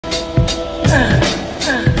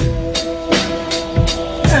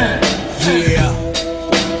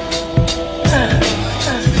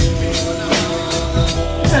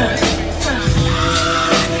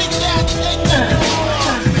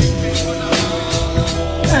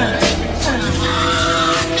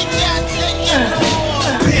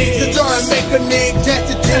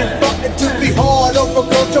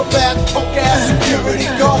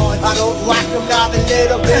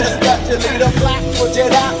need a black one, yeah,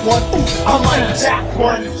 that one. I might jack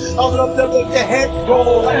one. I'm up to make the head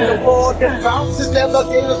roll like the ball that bounces. Never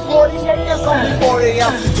gave us 40 acres, only 40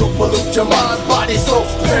 ounces to pollute your mind, body, soul,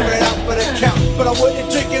 spirit out for the count. But I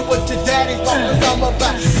wouldn't drink it with your daddy's mouth, cause I'm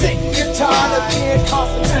about sick and tired of being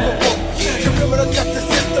constant. The criminal justice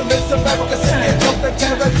system is America, sick and jump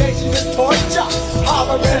interrogation is torture.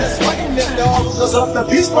 Hollering and sweating if the officers of the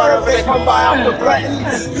peace murder, they come by out the brain.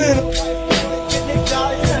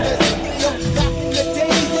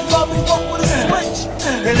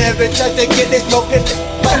 And every time they get they smoking,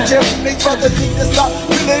 like Jimmy, brothers need to stop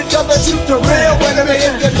killing each other, shoot the real enemy.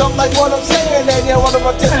 If you don't like what I'm saying, then you wanna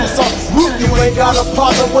protest the song. You ain't got a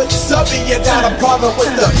problem with subbing, you got a problem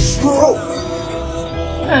with the truth.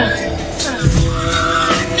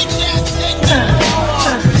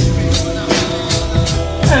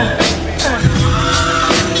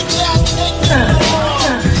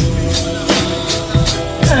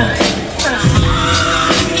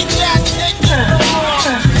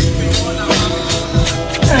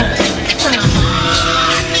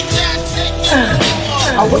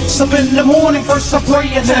 I wake up in the morning, first I pray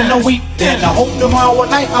and then I weep. Then I hope tomorrow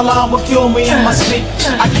night alarm will kill me in my sleep.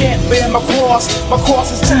 I can't bear my cross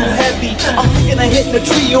is too heavy. I'm thinking of hitting a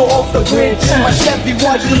tree or off the bridge in my Chevy.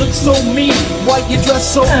 Why you look so mean? Why you dress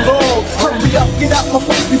so low? Hurry up, get out my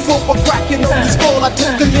face before I'm cracking open skull. I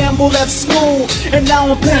took a gamble, left school, and now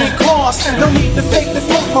I'm paying costs. No need to fake the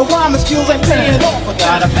funk, my rhyming skills ain't paying off. I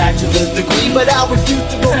got a bachelor's degree, but I refuse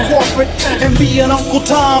to go corporate and be an Uncle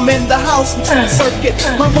Tom in the house circuit.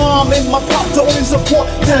 My mom and my pops always support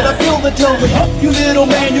that I feel to tell me, you little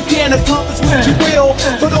man, you can't accomplish what you will.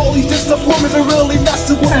 But all these disappointments are really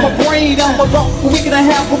messing with my brain. I'm about a week and a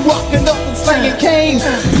half of rocking up and slanging cane.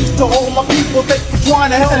 Peace to all my people, thanks for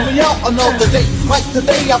trying to help me out another day. Like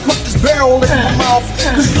today I put this barrel in my mouth,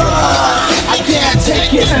 cause I can't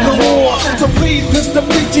take it no more. So please, Mr.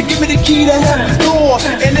 Preacher, give me the key to heaven's door.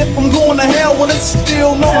 And if I'm going to hell, well it's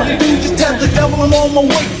still naughty, dude. Just tell the devil I'm on my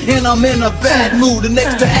way and I'm in a bad mood. The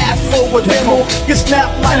next to ask for a demo get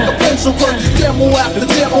snapped like a pencil, cause it's demo after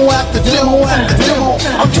demo after demo after demo.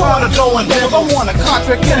 I'm tired of going demos, I want a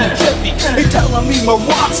contract in a jiffy. They telling me my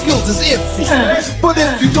rock skills is iffy, but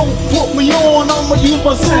if you don't put me on, I'ma use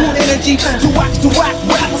my Zoom energy to whack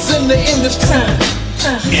rappers in the industry.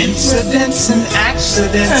 Incidents and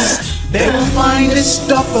accidents, they don't find this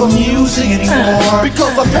stuff amusing anymore.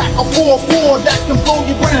 Because I pack a 4-4 that can blow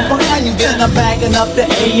your brain behind you. Then I'm bagging up the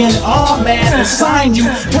A&R man to sign you,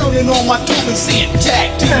 turning on my tube and seeing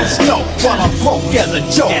tag teams snow, while I'm broke as a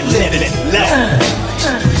joke and living it low.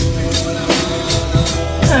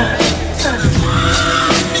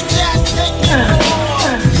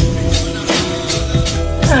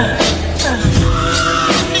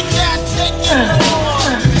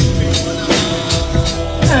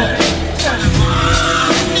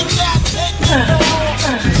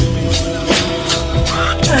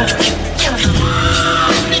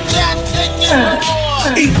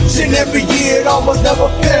 Each and every year it almost never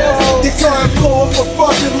fails. They try and blow up a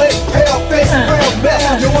fraudulent pale face, brown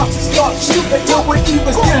man. Your watch start shooting till we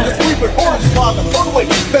even steal the screaming horns while the runway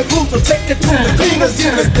bamboos will take it to the cleaners.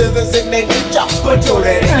 Even still they make a job, but you're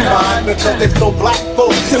that ain't kind because they throw black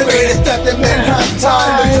folks. The greatest death in mankind's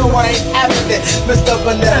time, and you ain't having it, Mr.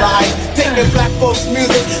 Vanilla Ice. Taking black folks'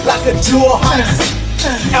 music like a jewel heist.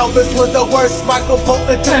 Elvis was the worst, Michael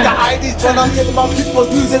Bolton took the IDs. When I'm giving my people's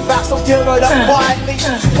music back, so give it up quietly,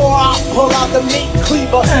 or I'll pull out the meat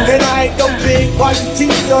cleaver. And I ain't no big white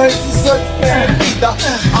teacher, it's a certain man either.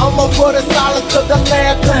 I'ma put a silence to the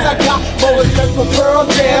land, cause I got more respect for Pearl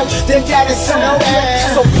Jam than Daddy's Snow Man.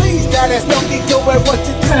 So please, Daddy's don't keep doing what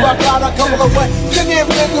you do. I got a couple of wet,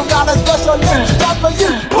 you got a special next stop for you.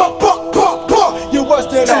 You're worse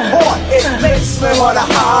than a horn, it makes me wanna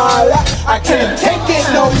holler. I can't take it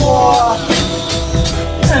no more.